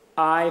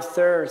I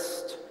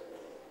thirst.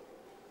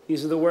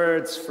 These are the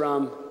words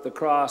from the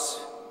cross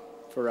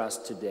for us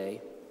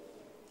today.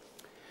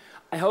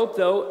 I hope,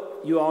 though,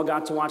 you all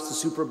got to watch the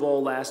Super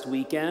Bowl last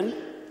weekend.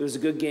 It was a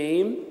good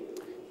game,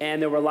 and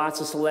there were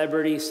lots of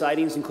celebrity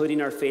sightings,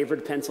 including our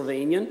favorite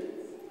Pennsylvanian.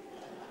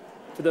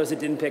 For those that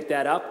didn't pick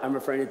that up, I'm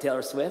referring to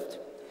Taylor Swift.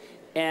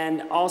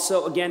 And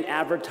also, again,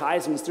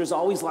 advertisements. There's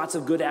always lots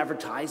of good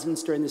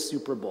advertisements during the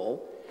Super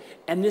Bowl.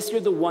 And this year,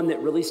 the one that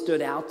really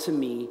stood out to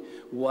me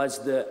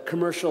was the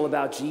commercial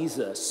about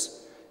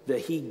Jesus, the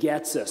He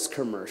Gets Us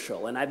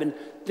commercial. And I've been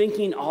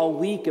thinking all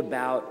week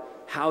about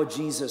how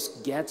Jesus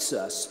gets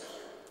us,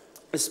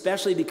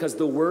 especially because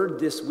the word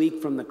this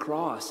week from the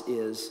cross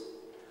is,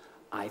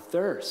 I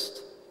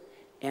thirst.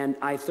 And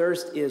I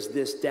thirst is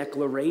this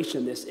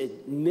declaration, this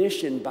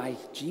admission by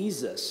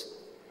Jesus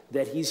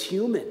that he's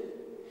human,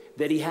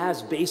 that he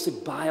has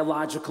basic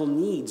biological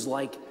needs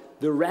like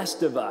the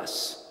rest of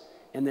us,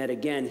 and that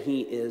again,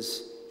 he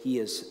is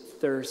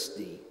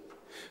thirsty.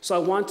 So I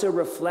want to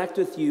reflect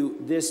with you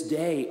this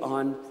day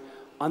on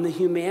the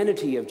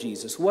humanity of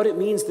Jesus, what it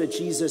means that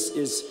Jesus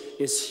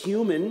is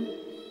human,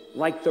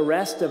 like the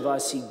rest of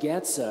us, he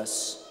gets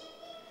us,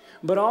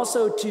 but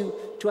also to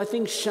I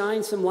think,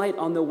 shine some light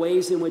on the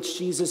ways in which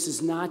Jesus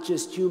is not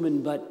just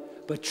human,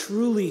 but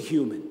truly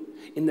human,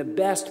 in the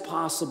best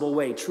possible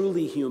way,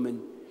 truly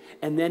human,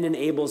 and then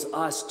enables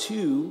us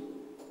too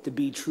to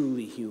be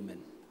truly human.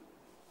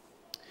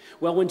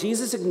 Well, when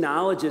Jesus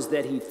acknowledges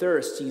that he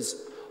thirsts,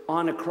 he's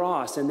on a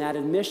cross, and that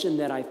admission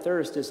that I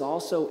thirst is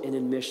also an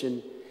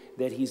admission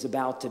that he's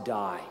about to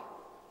die,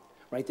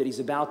 right? That he's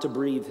about to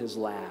breathe his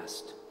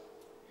last.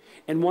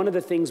 And one of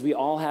the things we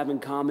all have in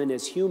common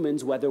as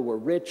humans, whether we're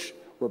rich,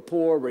 we're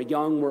poor, we're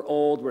young, we're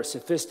old, we're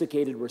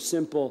sophisticated, we're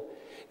simple,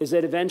 is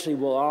that eventually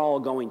we're all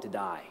going to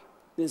die.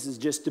 This is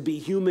just to be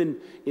human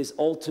is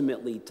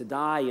ultimately to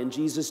die, and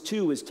Jesus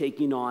too is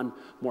taking on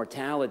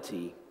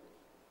mortality.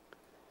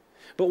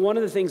 But one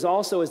of the things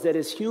also is that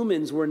as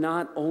humans, we're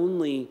not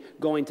only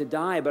going to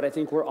die, but I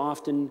think we're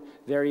often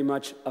very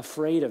much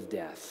afraid of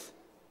death.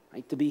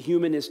 Right? To be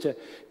human is to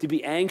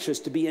be anxious,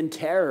 to be in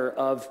terror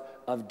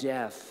of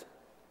death.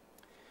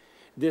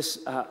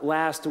 This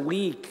last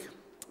week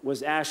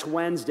was Ash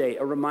Wednesday,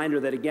 a reminder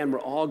that, again, we're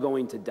all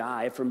going to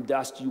die. From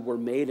dust you were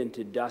made, and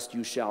to dust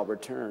you shall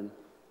return.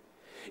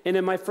 And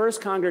in my first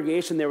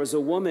congregation, there was a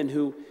woman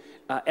who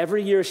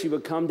every year she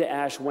would come to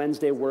Ash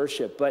Wednesday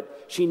worship,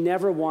 but she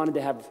never wanted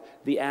to have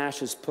the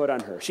ashes put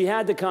on her. She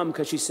had to come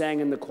because she sang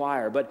in the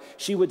choir, but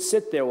she would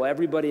sit there while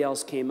everybody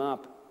else came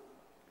up.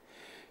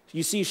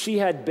 You see, she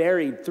had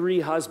buried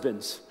 3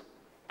 husbands,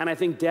 and I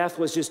think death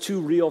was just too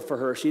real for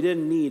her. She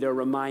didn't need a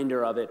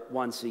reminder of it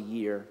once a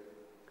year.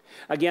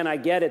 Again, I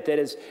get it that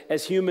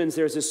as humans,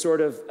 there's this sort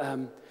of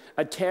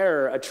a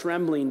terror, a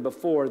trembling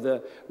before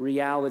the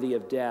reality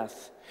of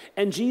death.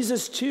 And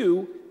Jesus,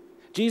 too,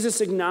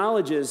 Jesus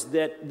acknowledges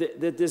that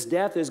this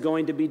death is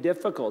going to be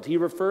difficult. He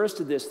refers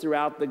to this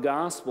throughout the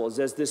Gospels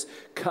as this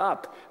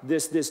cup,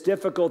 this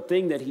difficult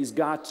thing that he's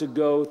got to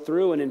go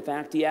through. And in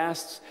fact, he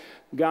asks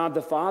God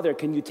the Father,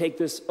 can you take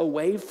this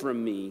away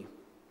from me?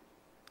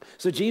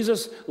 So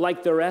Jesus,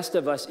 like the rest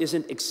of us,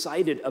 isn't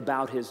excited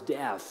about his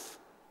death.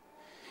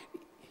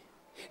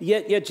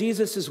 Yet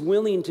Jesus is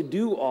willing to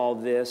do all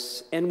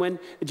this. And when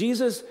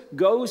Jesus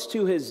goes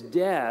to his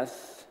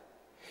death,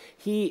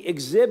 he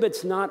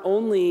exhibits not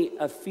only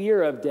a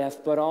fear of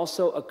death, but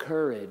also a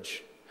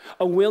courage,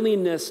 a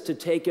willingness to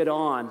take it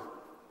on.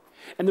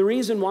 And the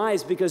reason why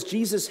is because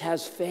Jesus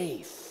has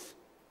faith.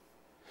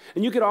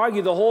 And you could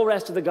argue the whole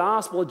rest of the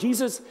gospel,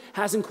 Jesus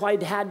hasn't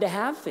quite had to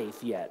have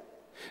faith yet,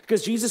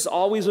 because Jesus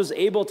always was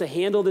able to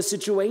handle the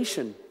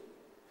situation.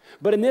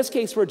 But in this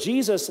case, where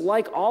Jesus,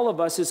 like all of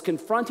us, is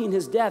confronting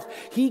his death,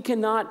 he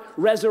cannot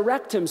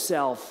resurrect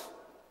himself.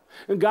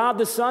 And God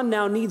the Son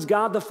now needs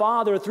God the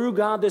Father through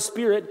God the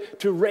Spirit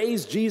to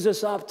raise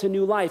Jesus up to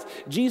new life.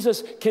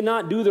 Jesus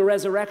cannot do the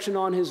resurrection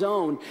on his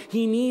own.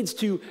 He needs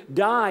to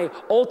die,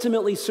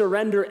 ultimately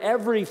surrender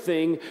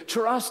everything,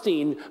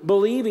 trusting,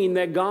 believing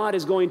that God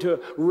is going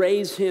to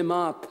raise him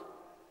up.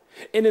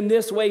 And in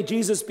this way,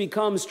 Jesus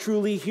becomes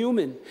truly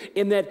human,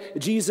 in that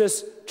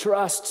Jesus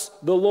trusts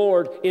the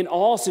Lord in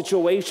all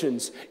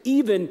situations,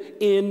 even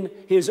in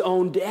his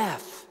own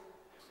death.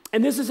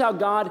 And this is how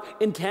God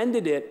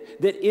intended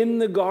it, that in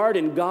the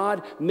garden,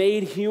 God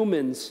made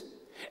humans,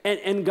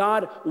 and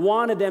God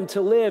wanted them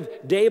to live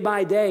day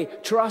by day,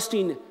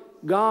 trusting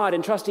God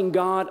and trusting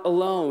God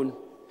alone.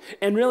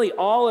 And really,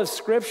 all of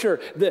Scripture,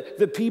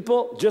 the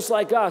people, just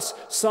like us,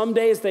 some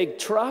days they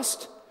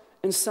trust,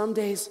 and some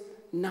days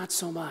not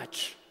so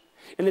much.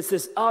 And it's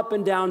this up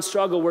and down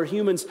struggle where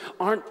humans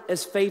aren't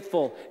as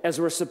faithful as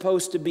we're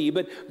supposed to be.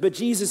 But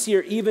Jesus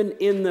here, even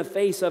in the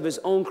face of his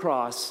own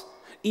cross,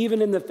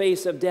 even in the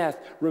face of death,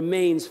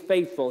 remains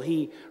faithful.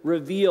 He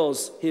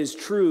reveals his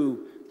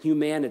true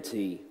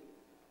humanity.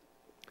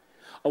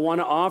 I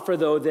want to offer,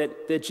 though,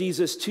 that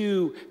Jesus,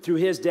 too, through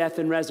his death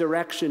and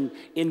resurrection,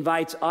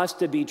 invites us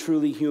to be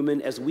truly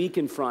human as we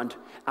confront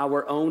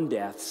our own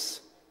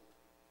deaths.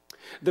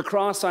 The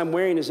cross I'm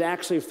wearing is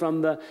actually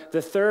from the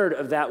third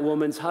of that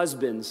woman's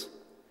husbands,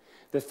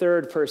 the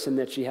third person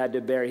that she had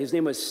to bury. His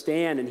name was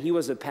Stan, and he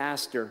was a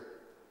pastor.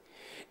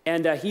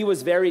 And he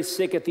was very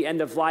sick at the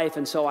end of life,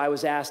 and so I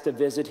was asked to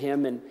visit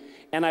him,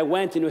 and I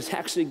went, and it was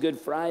actually Good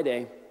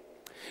Friday.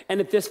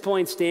 And at this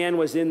point, Stan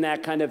was in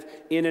that kind of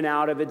in and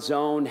out of it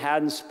zone,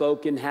 hadn't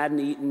spoken, hadn't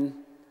eaten.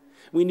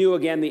 We knew,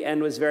 again, the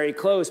end was very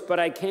close, but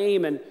I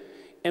came, and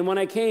when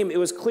I came, it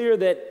was clear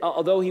that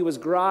although he was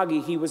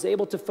groggy, he was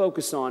able to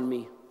focus on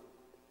me.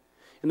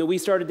 And that we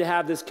started to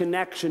have this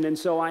connection, and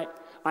so I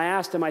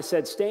asked him, I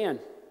said, Stan,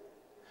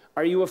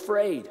 are you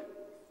afraid?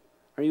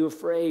 Are you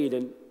afraid?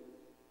 And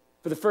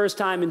for the first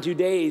time in 2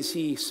 days,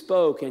 he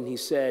spoke, and he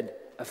said,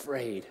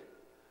 afraid.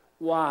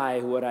 Why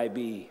would I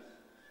be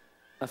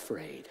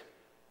afraid?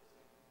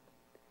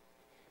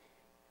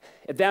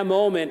 At that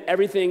moment,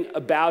 everything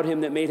about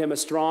him that made him a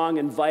strong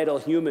and vital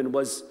human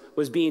was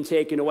being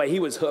taken away. He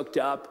was hooked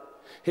up.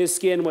 His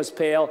skin was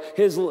pale.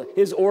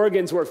 His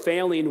organs were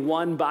failing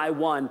one by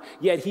one.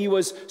 Yet he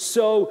was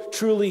so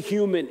truly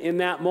human in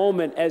that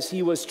moment as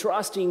he was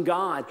trusting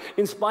God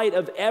in spite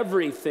of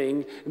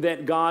everything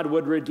that God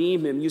would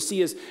redeem him. You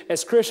see,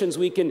 as Christians,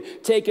 we can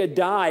take a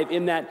dive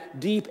in that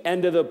deep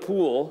end of the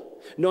pool,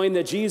 knowing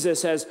that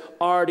Jesus has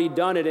already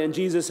done it and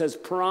Jesus has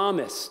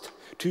promised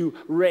to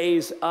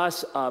raise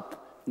us up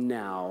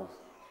now.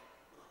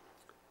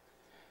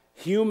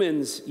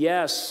 Humans,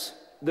 yes,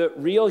 the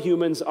real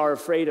humans are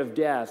afraid of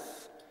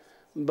death,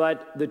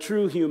 but the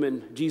true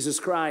human, Jesus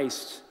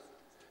Christ,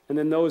 and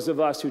then those of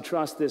us who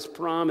trust this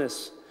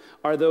promise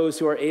are those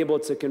who are able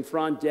to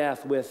confront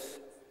death with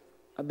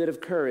a bit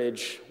of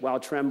courage while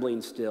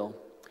trembling still.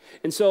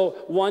 And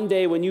so one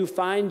day when you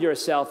find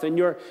yourself and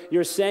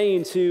you're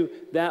saying to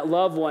that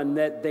loved one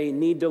that they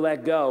need to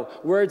let go,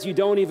 words you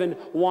don't even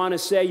want to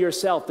say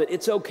yourself, that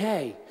it's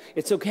okay,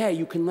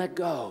 you can let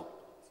go.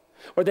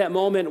 Or that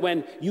moment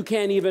when you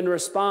can't even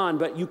respond,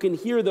 but you can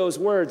hear those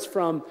words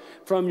from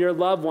your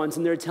loved ones,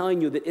 and they're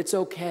telling you that it's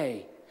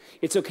okay.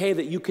 It's okay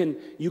that you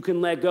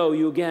can let go.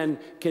 You again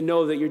can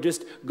know that you're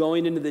just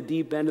going into the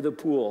deep end of the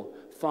pool,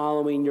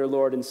 following your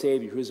Lord and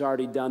Savior who's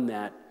already done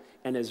that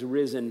and has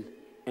risen,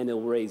 and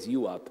he'll raise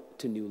you up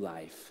to new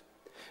life.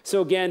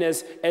 So again,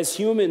 as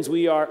humans,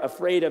 we are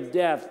afraid of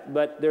death,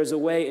 but there's a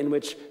way in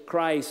which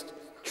Christ,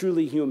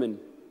 truly human,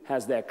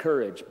 has that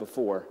courage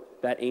before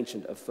that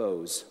ancient of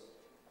foes.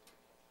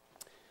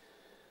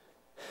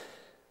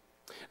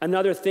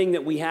 Another thing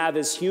that we have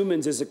as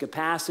humans is a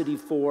capacity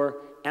for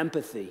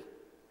empathy.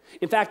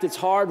 In fact, it's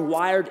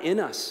hardwired in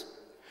us.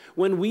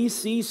 When we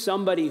see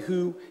somebody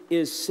who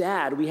is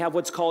sad, we have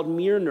what's called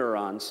mirror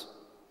neurons.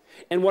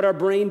 And what our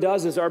brain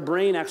does is our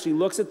brain actually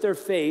looks at their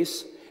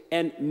face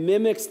and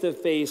mimics the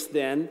face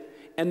then,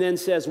 and then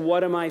says,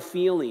 what am I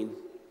feeling?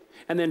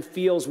 And then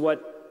feels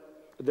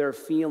what they're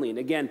feeling.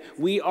 Again,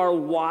 we are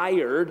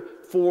wired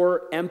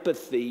for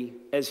empathy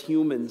as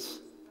humans.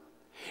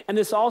 And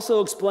this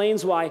also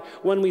explains why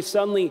when we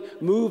suddenly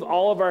move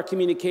all of our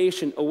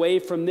communication away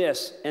from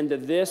this and to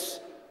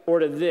this or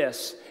to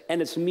this,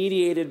 and it's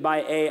mediated by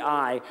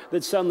AI,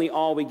 that suddenly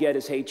all we get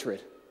is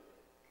hatred.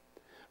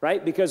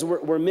 Right? Because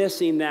we're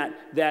missing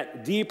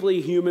that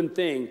deeply human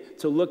thing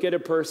to look at a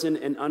person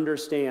and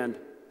understand,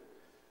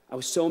 I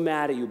was so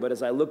mad at you, but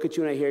as I look at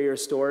you and I hear your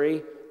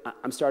story,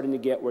 I'm starting to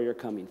get where you're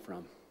coming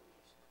from.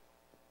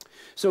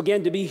 So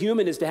again, to be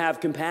human is to have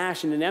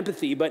compassion and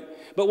empathy, but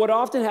what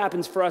often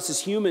happens for us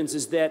as humans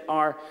is that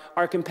our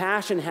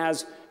compassion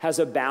has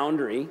a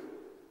boundary.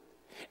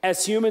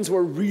 As humans,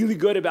 we're really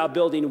good about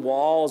building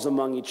walls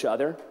among each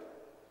other,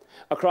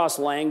 across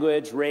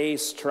language,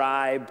 race,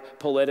 tribe,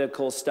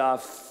 political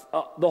stuff,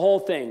 the whole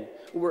thing.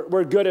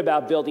 We're good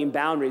about building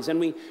boundaries, and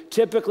we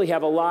typically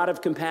have a lot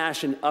of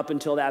compassion up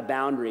until that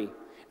boundary,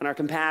 and our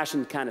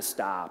compassion kind of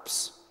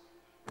stops.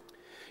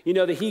 You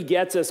know, the He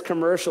Gets Us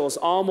commercials,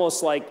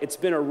 almost like it's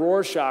been a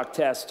Rorschach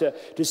test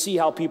to see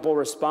how people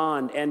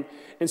respond. And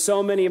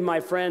so many of my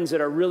friends that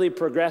are really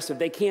progressive,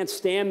 they can't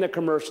stand the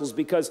commercials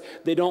because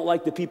they don't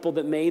like the people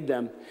that made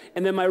them.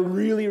 And then my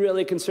really,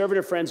 really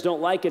conservative friends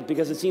don't like it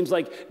because it seems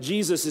like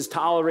Jesus is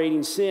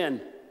tolerating sin.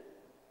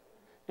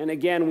 And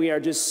again, we are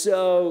just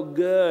so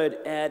good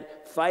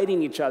at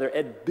fighting each other,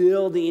 at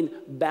building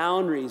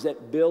boundaries,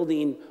 at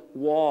building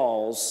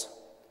walls.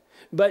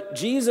 But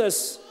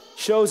Jesus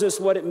shows us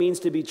what it means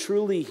to be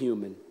truly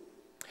human.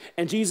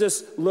 And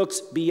Jesus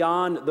looks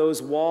beyond those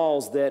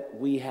walls that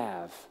we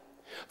have.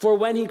 For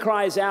when he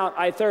cries out,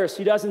 I thirst,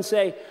 he doesn't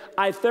say,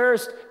 I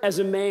thirst as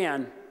a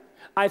man,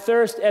 I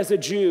thirst as a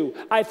Jew,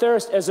 I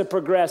thirst as a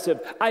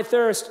progressive, I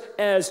thirst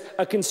as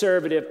a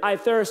conservative, I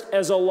thirst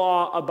as a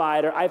law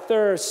abider, I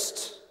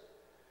thirst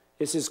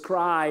is his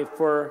cry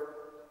for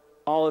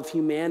all of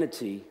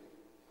humanity.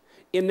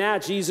 In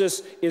that,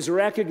 Jesus is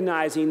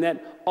recognizing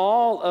that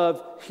all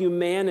of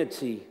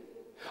humanity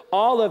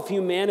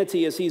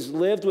as he's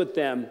lived with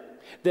them,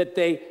 that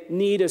they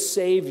need a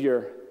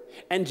Savior.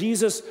 And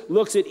Jesus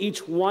looks at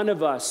each one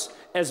of us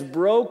as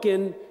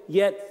broken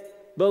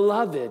yet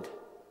beloved.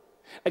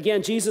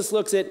 Again, Jesus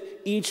looks at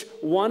each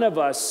one of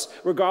us,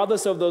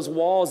 regardless of those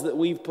walls that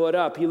we've put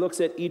up. He looks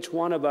at each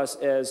one of us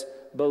as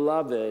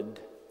beloved.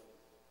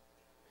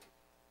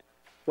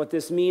 What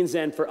this means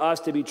then for us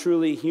to be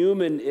truly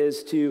human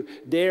is to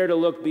dare to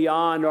look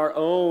beyond our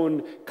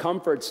own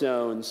comfort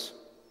zones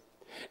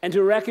and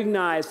to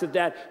recognize that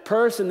that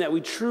person that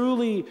we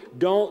truly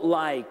don't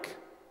like,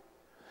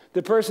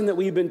 the person that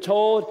we've been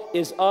told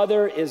is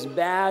other, is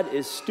bad,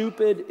 is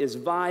stupid, is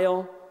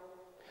vile,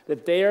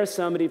 that they are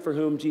somebody for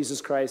whom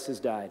Jesus Christ has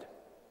died.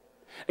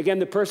 Again,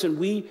 the person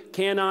we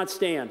cannot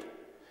stand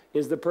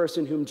is the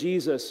person whom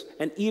Jesus,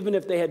 and even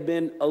if they had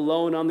been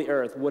alone on the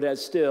earth, would have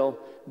still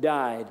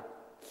died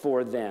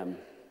for them.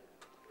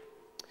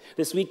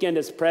 This weekend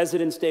is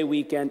President's Day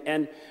weekend,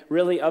 and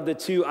really of the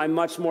two, I'm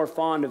much more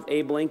fond of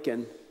Abe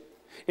Lincoln,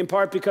 in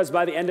part because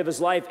by the end of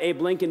his life,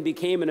 Abe Lincoln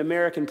became an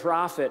American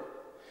prophet,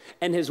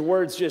 and his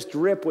words just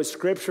drip with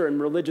scripture and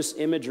religious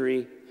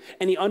imagery,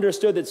 and he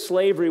understood that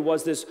slavery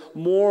was this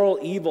moral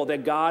evil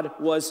that God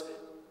was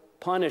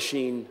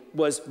punishing,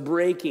 was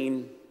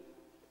breaking.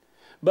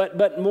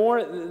 But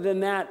more than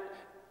that,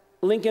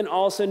 Lincoln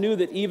also knew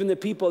that even the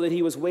people that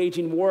he was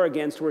waging war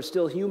against were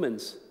still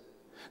humans,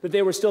 that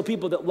they were still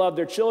people that loved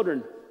their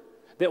children,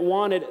 that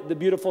wanted the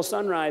beautiful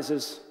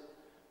sunrises.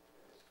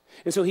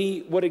 And so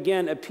he would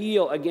again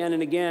appeal again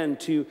and again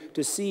to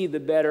see the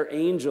better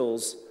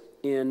angels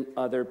in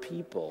other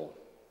people.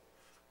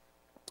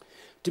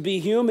 To be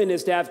human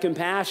is to have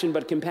compassion,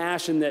 but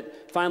compassion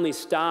that finally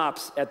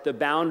stops at the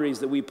boundaries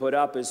that we put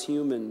up as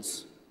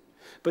humans.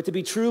 But to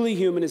be truly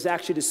human is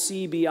actually to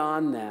see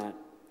beyond that.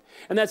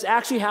 And that's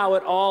actually how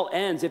it all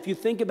ends. If you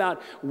think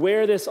about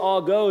where this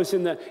all goes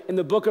in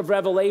the book of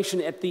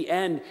Revelation at the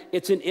end,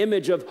 it's an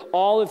image of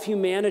all of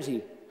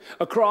humanity,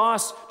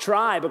 across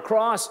tribe,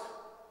 across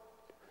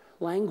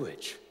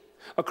language,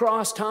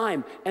 across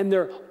time, and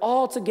they're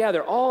all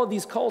together, all of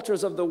these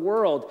cultures of the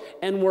world,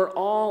 and we're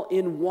all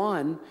in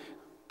one,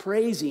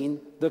 praising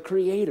the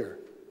Creator.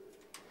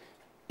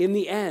 In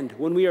the end,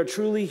 when we are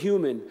truly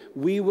human,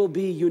 we will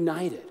be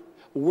united,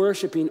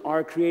 worshiping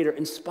our Creator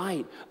in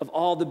spite of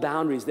all the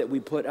boundaries that we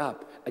put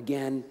up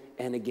again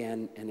and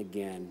again and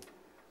again.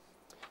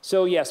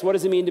 So yes, what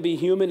does it mean to be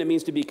human? It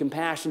means to be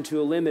compassionate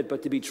to a limit,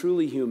 but to be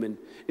truly human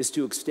is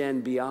to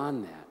extend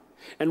beyond that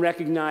and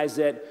recognize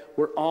that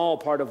we're all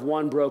part of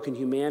one broken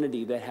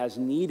humanity that has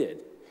needed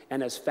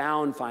and has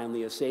found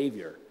finally a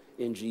Savior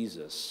in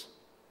Jesus.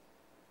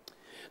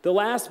 The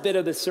last bit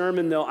of the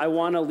sermon, though, I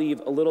want to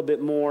leave a little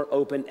bit more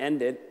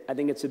open-ended. I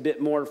think it's a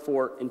bit more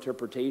for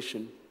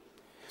interpretation.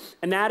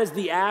 And that is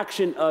the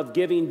action of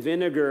giving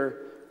vinegar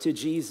to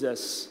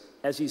Jesus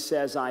as he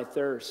says, "I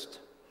thirst."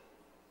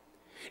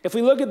 If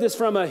we look at this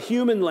from a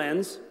human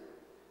lens,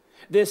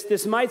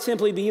 this might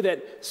simply be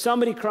that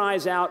somebody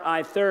cries out,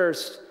 "I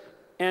thirst,"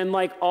 and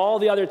like all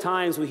the other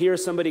times we hear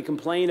somebody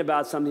complain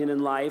about something in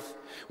life,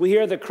 we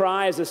hear the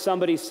cries of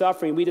somebody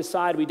suffering. We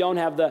decide we don't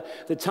have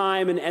the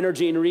time and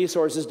energy and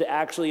resources to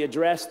actually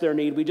address their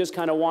need. We just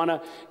kind of want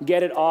to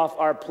get it off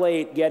our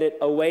plate, get it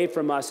away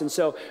from us. And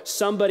so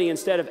somebody,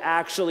 instead of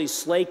actually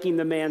slaking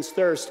the man's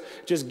thirst,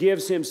 just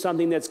gives him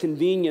something that's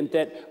convenient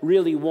that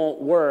really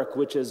won't work,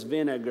 which is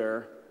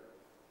vinegar.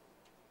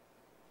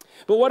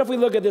 But what if we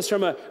look at this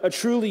from a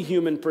truly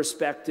human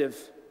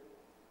perspective?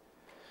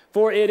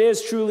 For it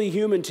is truly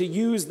human to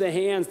use the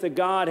hands that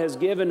God has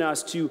given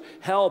us to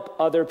help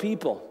other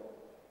people.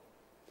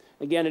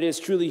 Again, it is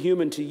truly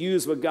human to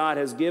use what God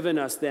has given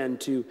us then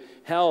to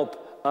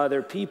help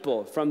other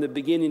people from the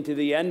beginning to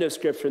the end of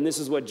Scripture. And this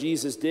is what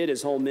Jesus did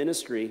his whole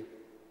ministry.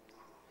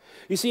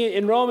 You see,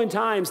 in Roman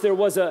times, there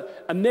was a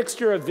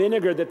mixture of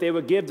vinegar that they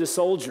would give to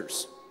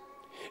soldiers.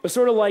 It was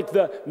sort of like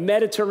the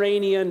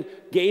Mediterranean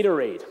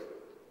Gatorade.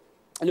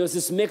 And it was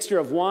this mixture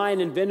of wine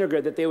and vinegar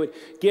that they would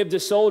give to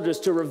soldiers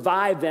to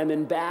revive them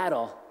in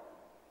battle.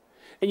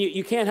 And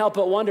you can't help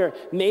but wonder,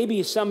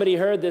 maybe somebody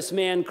heard this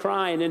man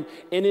crying, and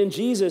in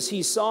Jesus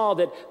he saw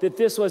that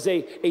this was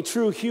a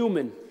true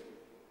human,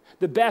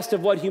 the best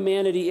of what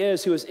humanity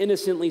is, who is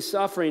innocently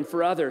suffering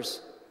for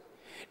others.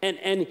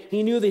 And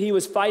he knew that he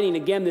was fighting,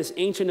 again, this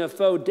ancient of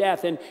foe,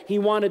 death, and he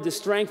wanted to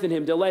strengthen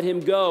him, to let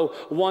him go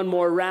one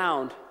more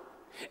round.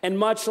 And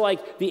much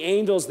like the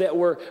angels that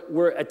were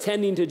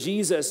attending to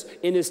Jesus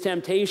in his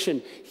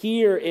temptation,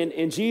 here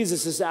in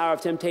Jesus' hour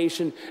of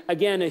temptation,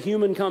 again, a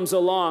human comes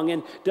along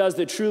and does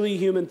the truly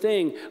human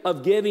thing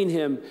of giving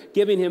him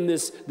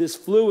this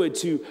fluid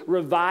to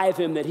revive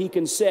him, that he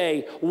can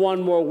say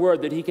one more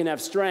word, that he can have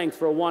strength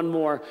for one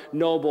more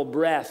noble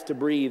breath to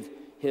breathe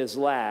his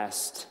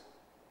last.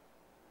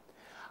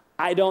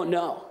 I don't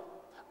know.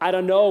 I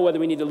don't know whether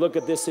we need to look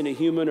at this in a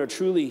human or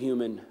truly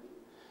human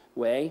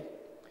way.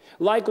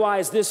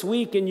 Likewise, this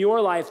week in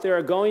your life, there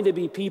are going to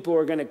be people who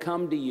are going to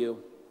come to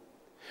you.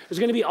 There's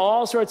going to be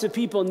all sorts of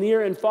people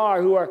near and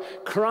far who are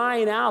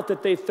crying out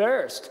that they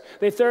thirst.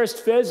 They thirst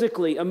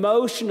physically,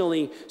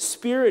 emotionally,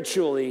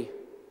 spiritually.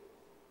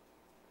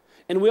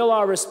 And will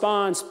our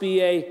response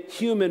be a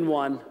human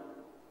one?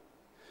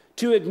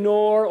 to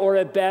ignore or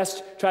at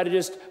best try to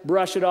just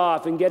brush it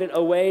off and get it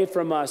away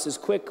from us as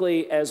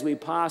quickly as we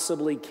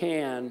possibly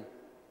can?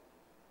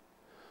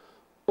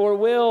 Or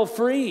will,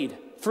 freed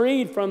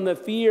from the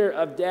fear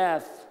of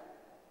death,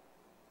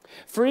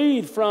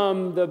 freed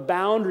from the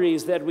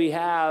boundaries that we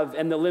have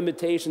and the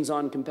limitations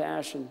on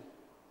compassion,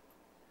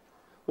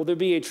 will there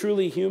be a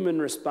truly human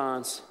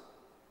response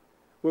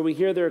where we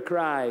hear their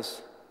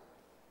cries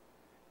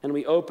and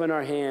we open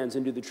our hands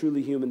and do the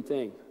truly human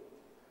thing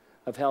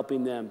of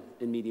helping them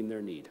and meeting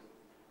their need?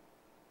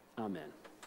 Amen.